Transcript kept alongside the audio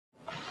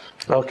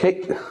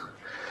Okay,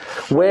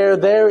 where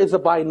there is a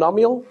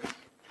binomial,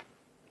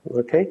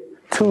 okay,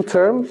 two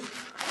terms,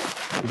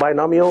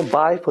 binomial,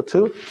 bi for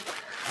two,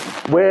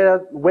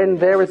 when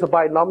there is a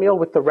binomial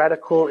with the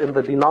radical in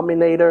the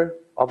denominator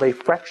of a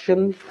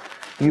fraction,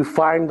 you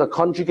find the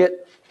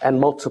conjugate and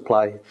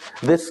multiply.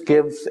 This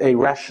gives a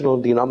rational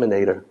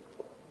denominator.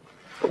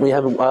 We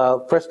have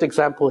a first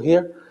example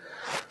here.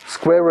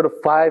 Square root of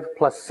 5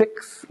 plus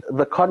 6.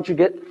 The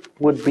conjugate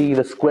would be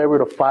the square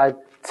root of 5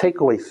 take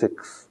away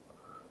 6.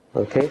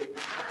 Okay?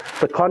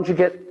 The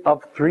conjugate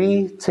of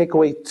 3 take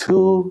away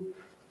 2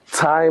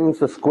 times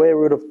the square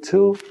root of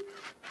 2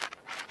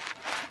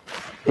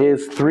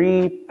 is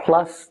 3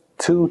 plus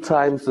 2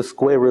 times the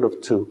square root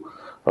of 2.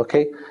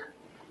 Okay?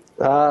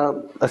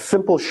 A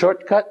simple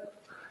shortcut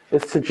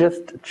is to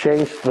just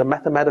change the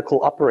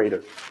mathematical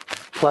operator.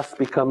 Plus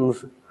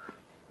becomes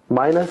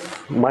minus,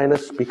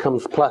 minus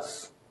becomes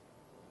plus.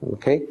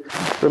 Okay?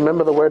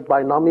 Remember the word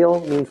binomial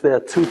means there are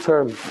two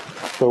terms.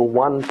 So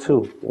 1,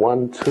 2,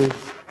 1, 2,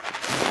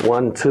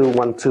 1, 2,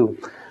 1, 2.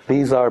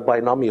 These are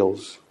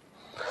binomials.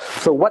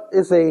 So what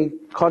is a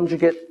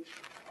conjugate?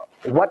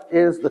 What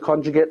is the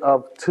conjugate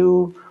of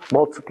 2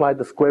 multiplied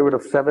the square root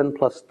of 7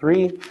 plus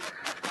 3?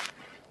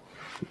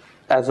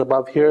 As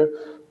above here,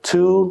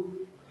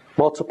 2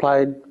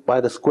 multiplied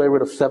by the square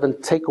root of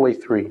 7 take away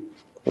 3.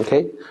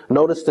 Okay?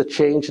 Notice the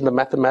change in the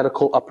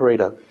mathematical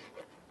operator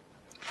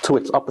to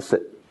its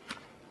opposite.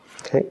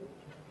 Okay?